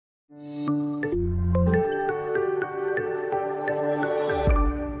Hi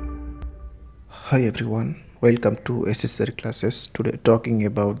everyone, welcome to shsirclasses. Today talking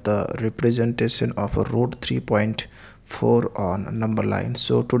about the representation of a root 3.4 on number line.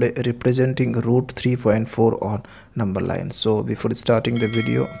 So today representing root 3.4 on number line. So before starting the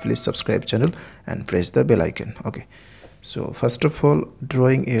video, please subscribe channel and press the bell icon. Okay. So first of all,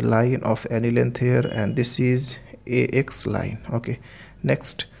 drawing a line of any length here, and this is AX line. Okay.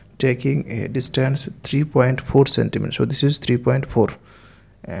 Next, taking a distance 3.4 centimeters. So this is 3.4.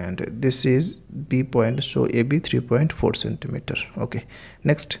 and this is B point, so AB 3.4 centimeter. Okay,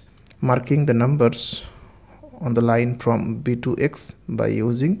 next marking the numbers on the line from B to X by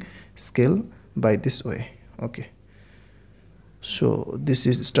using scale by this way. Okay, so this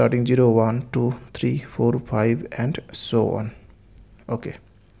is starting 0 1 2 3 4 5 and so on. Okay,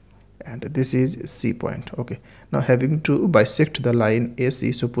 and this is C point. Okay, now having to bisect the line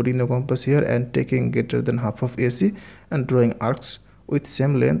AC, so putting the compass here and taking greater than half of AC and drawing arcs with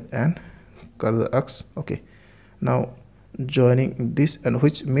same length and curve the arcs. Okay, now joining this and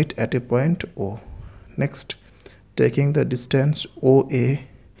which meet at a point O. Next, taking the distance OA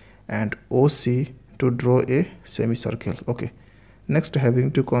and OC to draw a semicircle. Okay, next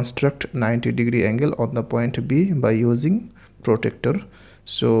having to construct 90-degree angle on the point B by using protractor.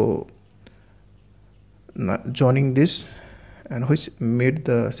 So joining this and which meet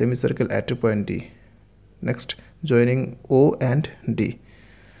the semicircle at a point D. Next, joining O and D.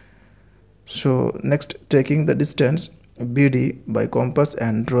 So next, taking the distance BD by compass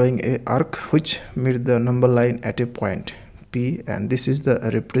and drawing a arc which meet the number line at a point P, and this is the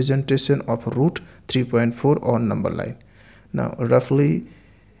representation of root 3.4 on number line. Now roughly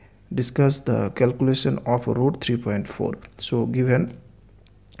discuss the calculation of root 3.4. So given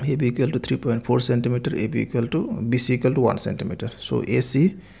AB equal to 3.4 centimeter, AB equal to BC equal to 1 centimeter. So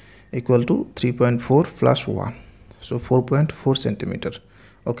AC equal to 3.4 plus 1, so 4.4 centimeter.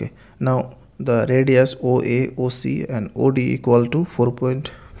 Okay, now the radius OA, OC and OD equal to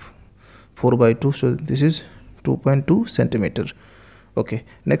 4.4 by 2, so this is 2.2 centimeter. Okay,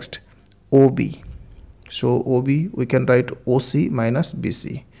 next OB. So OB we can write OC minus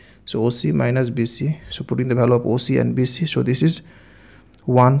BC. So OC minus BC, so putting the value of OC and BC, so this is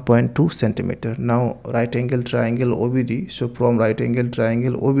 1.2 centimeter. Now right angle triangle OBD, so from right angle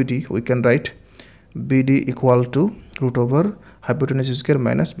triangle OBD we can write BD equal to root over hypotenuse square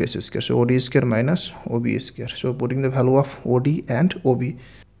minus base square, so OD square minus OB square. So putting the value of OD and OB,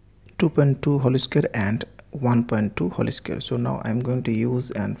 2.2 whole square and 1.2 whole square. So now I'm going to use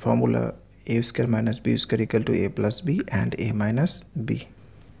an formula A square minus B square equal to A plus B and A minus B.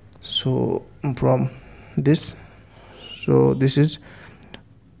 So from this, so this is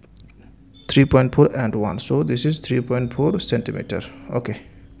 3.4 and 1, so this is 3.4 centimeter. Okay,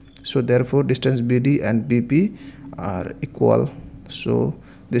 so therefore distance BD and BP are equal, so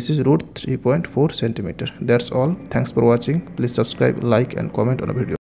this is root 3.4 centimeter. That's all. Thanks for watching. Please subscribe, like and comment on the video.